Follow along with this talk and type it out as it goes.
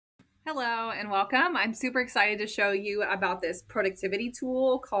Hello and welcome. I'm super excited to show you about this productivity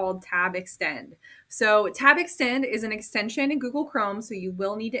tool called Tab Extend. So Tab Extend is an extension in Google Chrome, so you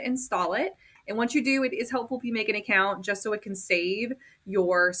will need to install it. And once you do, it is helpful if you make an account just so it can save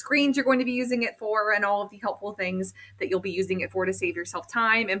your screens you're going to be using it for and all of the helpful things that you'll be using it for to save yourself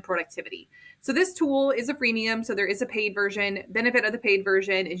time and productivity. So this tool is a freemium, so there is a paid version. Benefit of the paid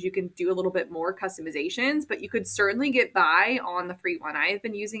version is you can do a little bit more customizations, but you could certainly get by on the free one. I have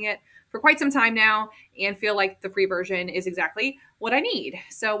been using it for quite some time now and feel like the free version is exactly what I need.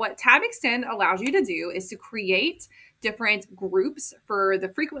 So what Tab Extend allows you to do is to create different groups for the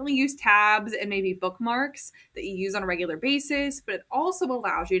frequently used tabs and maybe bookmarks that you use on a regular basis, but it also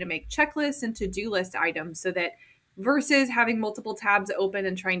allows you to make checklists and to-do list items so that versus having multiple tabs open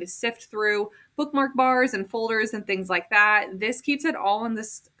and trying to sift through bookmark bars and folders and things like that, this keeps it all in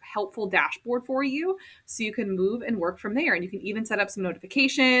this helpful dashboard for you so you can move and work from there. And you can even set up some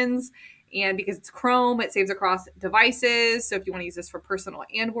notifications. And because it's Chrome, it saves across devices. So if you want to use this for personal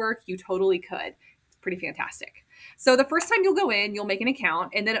and work, you totally could. It's pretty fantastic. So the first time you'll go in, you'll make an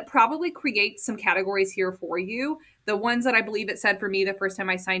account, and then it probably creates some categories here for you. The ones that I believe it said for me the first time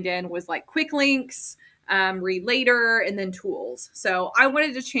I signed in was like quick links, read later, and then tools. So I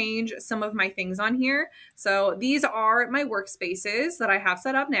wanted to change some of my things on here. So these are my workspaces that I have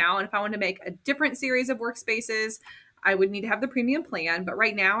set up now. And if I want to make a different series of workspaces, I would need to have the premium plan. But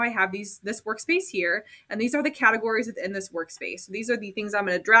right now I have this workspace here, and these are the categories within this workspace. So these are the things I'm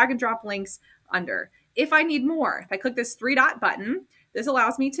going to drag and drop links under. If I need more, if I click this 3-dot button, this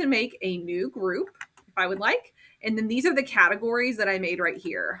allows me to make a new group if I would like. And then these are the categories that I made right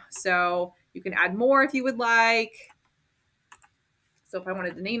here. So you can add more if you would like. So if I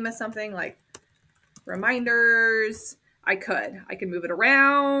wanted to name this something like reminders, I could move it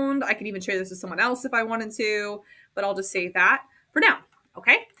around. I can even share this with someone else if I wanted to, but I'll just save that for now.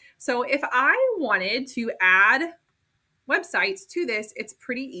 Okay. So if I wanted to add websites to this, it's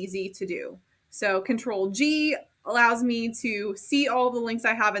pretty easy to do. So Control G allows me to see all the links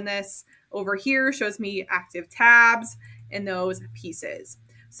I have in this. Over here shows me active tabs and those pieces.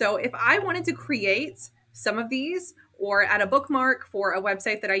 So if I wanted to create some of these or add a bookmark for a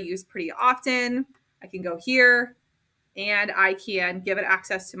website that I use pretty often, I can go here and I can give it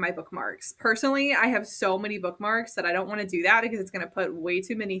access to my bookmarks. Personally, I have so many bookmarks that I don't want to do that because it's going to put way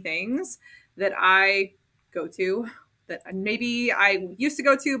too many things that I go to that maybe I used to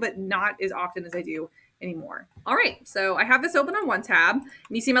go to, but not as often as I do anymore. All right, so I have this open on one tab, and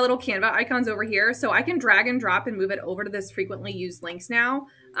you see my little Canva icons over here. So I can drag and drop and move it over to this frequently used links now.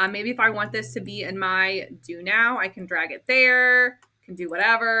 Maybe if I want this to be in my do now, I can drag it there, can do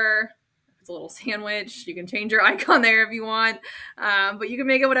whatever. It's a little sandwich. You can change your icon there if you want, but you can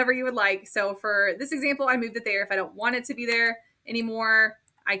make it whatever you would like. So for this example, I moved it there. If I don't want it to be there anymore,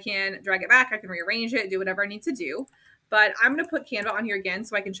 I can drag it back. I can rearrange it, do whatever I need to do. But I'm going to put Canva on here again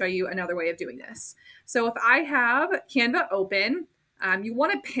so I can show you another way of doing this. So if I have Canva open, you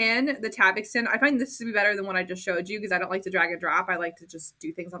want to pin the tab extend. I find this to be better than what I just showed you because I don't like to drag and drop. I like to just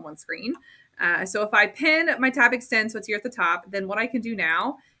do things on one screen. So if I pin my tab extend, so it's here at the top, then what I can do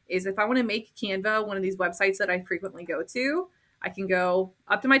now is if I want to make Canva one of these websites that I frequently go to, I can go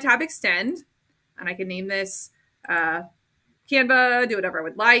up to my tab extend and I can name this Canva, do whatever I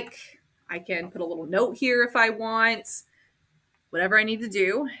would like. I can put a little note here if I want, whatever I need to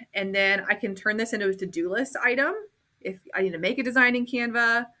do. And then I can turn this into a to-do list item. If I need to make a design in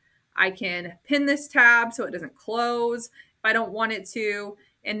Canva, I can pin this tab so it doesn't close if I don't want it to.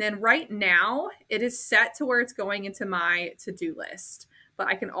 And then right now it is set to where it's going into my to-do list, but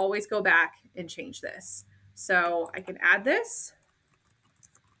I can always go back and change this. So I can add this.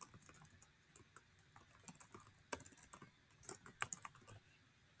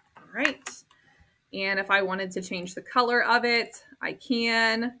 All right. And if I wanted to change the color of it, I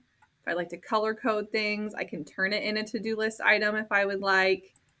can. If I like to color code things, I can turn it in a to-do list item if I would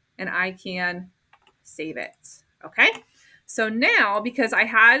like, and I can save it. Okay. So now, because I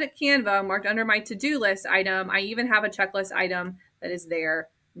had Canva marked under my to-do list item, I even have a checklist item that is there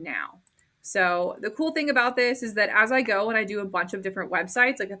now. So the cool thing about this is that as I go and I do a bunch of different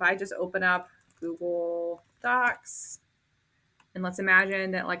websites, like if I just open up Google Docs, and let's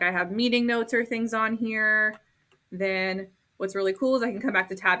imagine that like I have meeting notes or things on here, then what's really cool is I can come back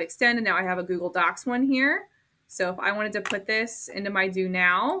to tab extend and now I have a Google Docs one here. So if I wanted to put this into my do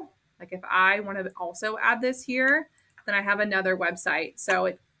now, like if I want to also add this here, then I have another website. So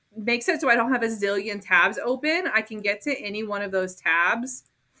it makes it so I don't have a zillion tabs open. I can get to any one of those tabs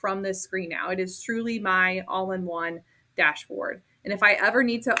from this screen now. It is truly my all-in-one dashboard. And if I ever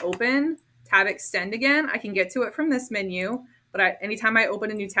need to open tab extend again, I can get to it from this menu, but anytime I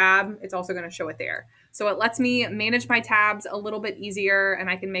open a new tab, it's also going to show it there. So it lets me manage my tabs a little bit easier, and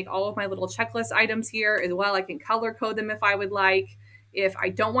I can make all of my little checklist items here as well. I can color code them if I would like. If I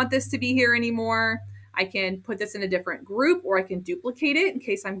don't want this to be here anymore, I can put this in a different group, or I can duplicate it in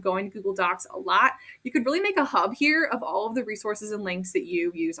case I'm going to Google Docs a lot. You could really make a hub here of all of the resources and links that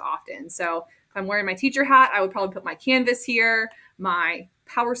you use often. So if I'm wearing my teacher hat, I would probably put my Canvas here, my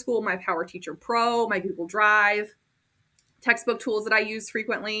PowerSchool, my PowerTeacher Pro, my Google Drive, textbook tools that I use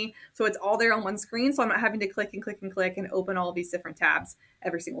frequently. So it's all there on one screen. So I'm not having to click and click and click and open all of these different tabs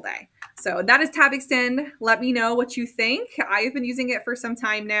every single day. So that is Tab Extend. Let me know what you think. I've been using it for some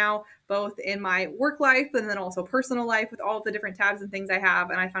time now, both in my work life and then also personal life with all of the different tabs and things I have.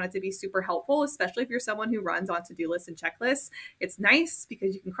 And I found it to be super helpful, especially if you're someone who runs on to-do lists and checklists. It's nice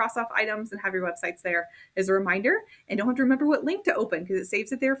because you can cross off items and have your websites there as a reminder, and don't have to remember what link to open because it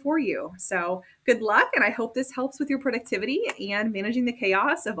saves it there for you. So good luck, and I hope this helps with your productivity and managing the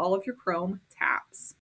chaos of all of your Chrome tabs.